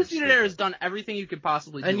Undisputed Era has done everything you could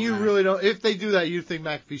possibly do. And you really don't, if they do that, you think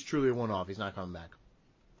McAfee's truly a one-off. He's not coming back.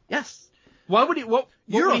 Yes. Why would he, what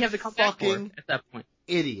You're would he have to come back for at that point?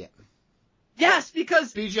 Idiot. Yes,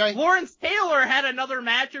 because BJ? Lawrence Taylor had another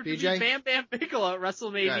match or BJ? Bam Bam Bigelow at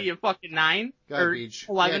WrestleMania fucking 9 or Beach.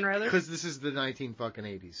 11 rather. Because this is the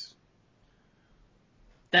 1980s.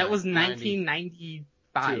 That was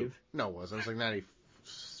 1995. No, it wasn't. It was like 90.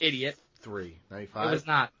 Idiot. 95. It was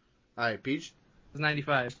not. All right, Peach. It was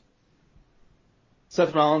 95.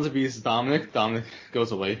 Seth Rollins beats Dominic. Dominic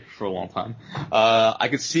goes away for a long time. I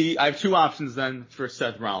have two options then for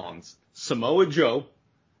Seth Rollins. Samoa Joe,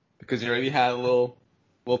 because he already had a little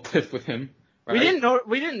tiff with him. Right?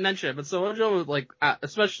 We didn't mention it, but Samoa Joe was like,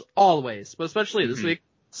 especially always, but especially this week,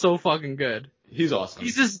 so fucking good. He's awesome.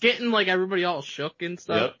 He's just getting like everybody all shook and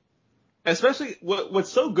stuff. Yep. Especially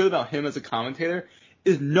what's so good about him as a commentator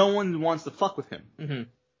is no one wants to fuck with him. Mm-hmm.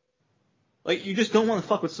 Like, you just don't want to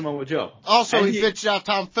fuck with Samoa Joe. Also, he bitched out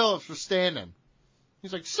Tom Phillips for standing.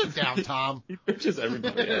 He's like, sit down, Tom. He bitches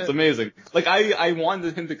everybody. Yeah, it's amazing. Like, I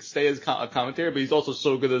wanted him to stay as a commentator, but he's also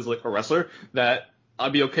so good as, like, a wrestler that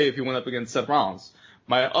I'd be okay if he went up against Seth Rollins.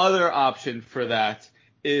 My other option for that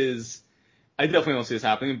is, I definitely don't see this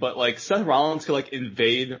happening, but, like, Seth Rollins could, like,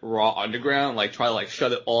 invade Raw Underground, like, try to, like,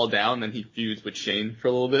 shut it all down, then he feuds with Shane for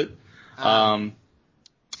a little bit.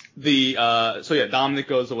 Dominic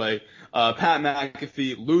goes away. Pat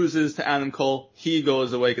McAfee loses to Adam Cole. He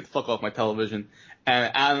goes away. Get the fuck off my television.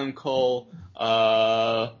 And Adam Cole,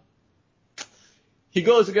 he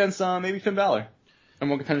goes against maybe Finn Balor and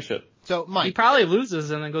one contendership. So Mike, he probably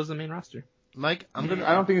loses and then goes to the main roster. Mike, I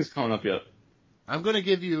don't think he's coming up yet. I'm gonna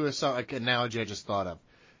give you an analogy I just thought of.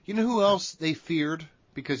 You know who else they feared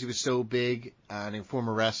because he was so big and a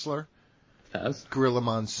former wrestler? Taz? Gorilla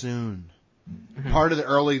Monsoon. Mm-hmm. Part of the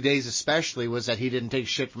early days especially was that he didn't take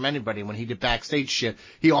shit from anybody. When he did backstage shit,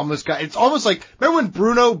 he almost got, it's almost like, remember when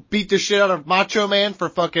Bruno beat the shit out of Macho Man for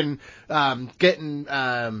fucking, getting,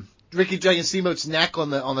 Ricky Steamboat's neck on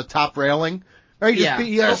the top railing? Right?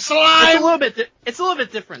 Slime! It's a little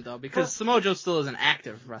bit different though, because Samoa Joe still is an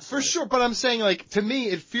active wrestler. For sure, but I'm saying, like, to me,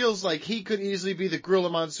 it feels like he could easily be the Gorilla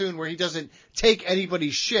Monsoon where he doesn't take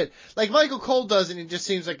anybody's shit. Like Michael Cole does, and he just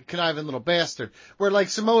seems like a conniving little bastard. Where, like,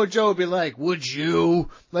 Samoa Joe would be like, would you?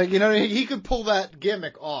 Like, you know, he could pull that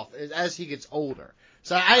gimmick off as he gets older.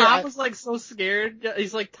 So Tom was, like, so scared.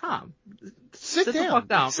 He's like, Tom, sit down. the fuck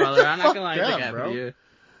down, brother. I'm not gonna lie, I think bro. you.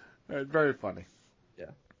 Very funny. Yeah.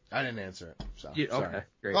 I didn't answer it, so okay, sorry.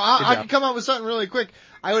 Great. Well, I can come up with something really quick.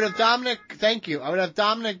 I would have Dominic, thank you. I would have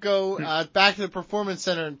Dominic go back to the Performance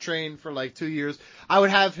Center and train for like 2 years. I would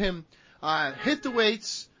have him hit the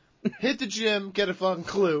weights, hit the gym, get a fucking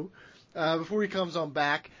clue before he comes on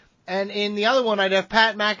back. And in the other one, I'd have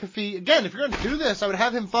Pat McAfee. Again, if you're going to do this, I would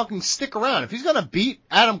have him fucking stick around. If he's going to beat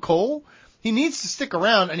Adam Cole, he needs to stick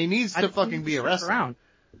around, and he needs to fucking be a wrestler.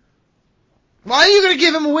 Why are you going to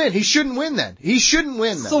give him a win? He shouldn't win then. He shouldn't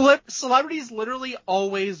win then. Celebrities literally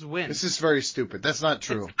always win. This is very stupid. That's not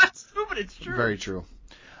true. It's not stupid, it's true. Very true.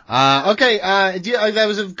 Okay, that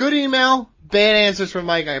was a good email. Bad answers from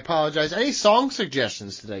Mike. I apologize. Any song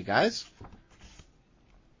suggestions today, guys?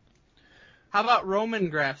 How about Roman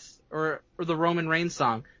Graphs or the Roman Reigns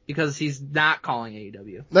song? Because he's not calling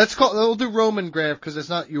AEW. We'll do Roman Graph because it's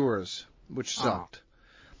not yours, which sucked.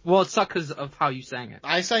 Well, it sucked because of how you sang it.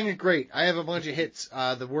 I sang it great. I have a bunch of hits.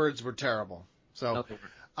 The words were terrible. So,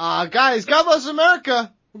 guys, God bless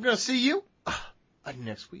America. We're going to see you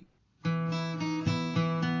next week.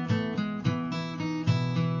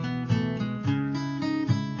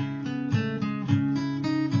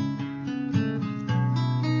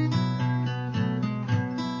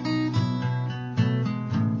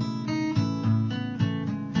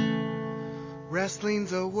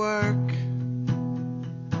 Wrestling's a work.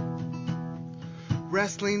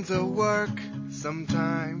 Wrestling's a work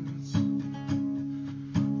sometimes,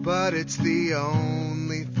 but it's the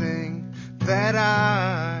only thing that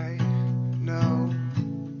I know.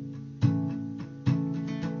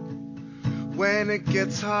 When it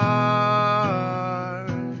gets hard,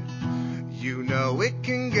 you know it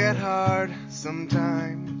can get hard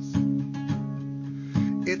sometimes.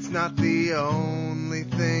 It's not the only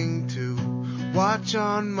thing to watch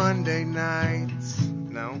on Monday nights,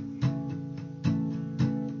 no.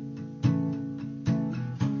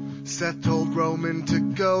 Seth told Roman to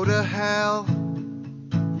go to hell,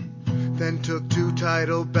 then took 2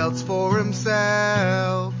 title belts for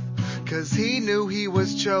himself, 'cause he knew he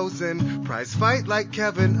was chosen. Prize fight like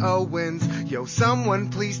Kevin Owens. Yo, someone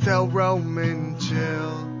please tell Roman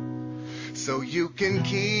chill, so you can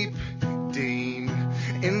keep Dean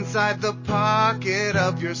inside the pocket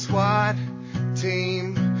of your SWAT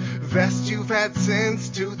team. Vest you've had since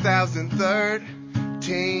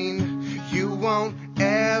 2013. You won't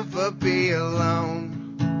ever be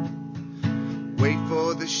alone. Wait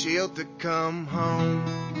for the Shield to come home.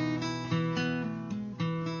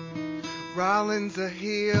 Rollins a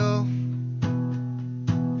heel.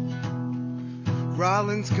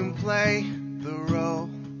 Rollins can play the role,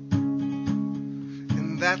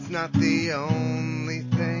 and that's not the only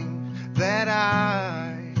thing that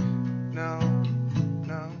I know.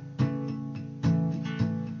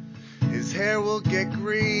 His hair will get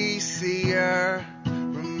greasier.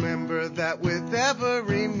 Remember that with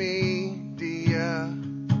every media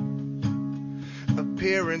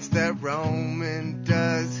appearance that Roman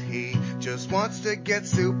does, he just wants to get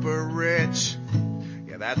super rich.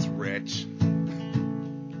 Yeah, that's rich.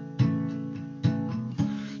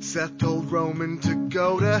 Seth told Roman to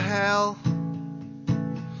go to hell,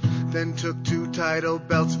 then took 2 title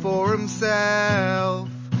belts for himself,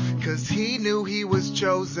 'cause he knew he was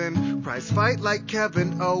chosen. Prize fight like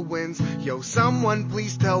Kevin Owens. Yo, someone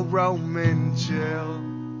please tell Roman chill,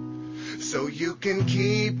 so you can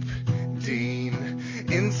keep Dean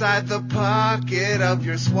inside the pocket of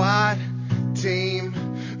your SWAT team.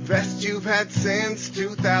 Vest you've had since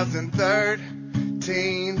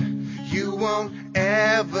 2013. You won't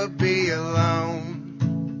ever be alone.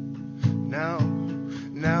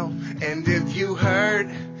 No. And if you hurt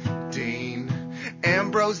Dean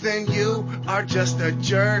Ambrose, then you are just a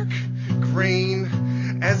jerk. Green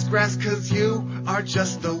as grass, 'cause you are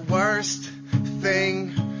just the worst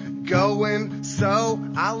thing going. So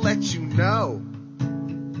I'll let you know.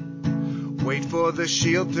 Wait for the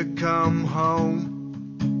Shield to come home.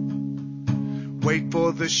 Wait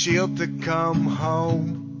for the Shield to come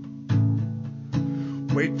home.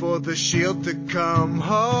 Wait for the Shield to come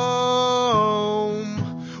home.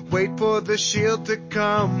 Wait for the Shield to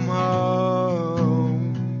come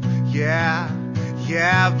home. Yeah,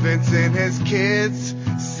 Vince and his kids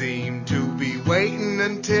seem to be waiting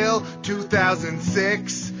until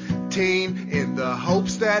 2016 in the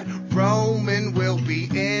hopes that Roman will be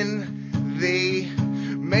in the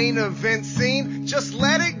main event scene. Just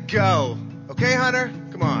let it go. Okay, Hunter?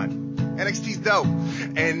 Come on. NXT's dope.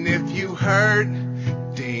 And if you heard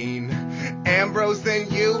Dean Ambrose,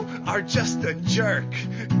 then you are just a jerk.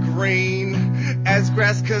 Green as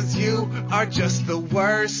grass, 'cause you are just the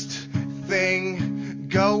worst thing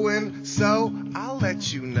going. So I'll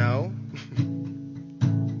let you know.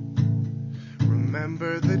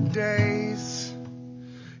 Remember the days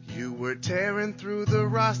you were tearing through the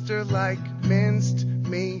roster like minced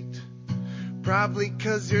meat. Probably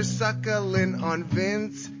 'cause you're suckling on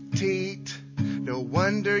Vince teat. No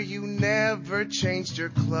wonder you never changed your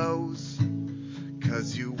clothes,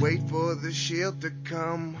 'cause you wait for the Shield to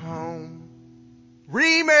come home.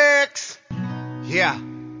 Remix! Yeah.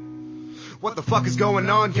 What the fuck is going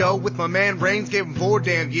on, yo? With my man Reigns, gave him 4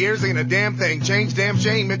 damn years, ain't a damn thing changed, damn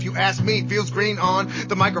shame. If you ask me, feels green on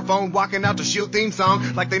the microphone, walking out the Shield theme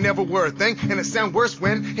song like they never were a thing. And it sound worse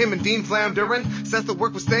when him and Dean floundering. Says the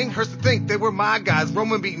work was Sting, hurts to think they were my guys.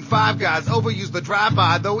 Roman beating 5 guys, overused the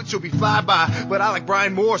drive-by, though it should be fly-by. But I like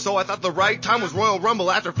Brian Moore, so I thought the right time was Royal Rumble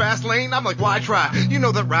after Fastlane. I'm like, why try? You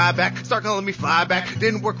know that Ryback, start calling me Flyback.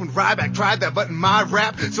 Didn't work when Ryback tried that, but in my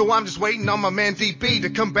rap. So I'm just waiting on my man DB to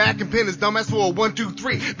come back and pin his dumbass for a 1, 2,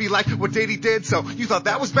 3. Be like what Diddy did, so you thought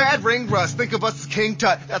that was bad? Ring Rust, think of us as King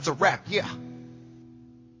Tut. That's a rap, yeah.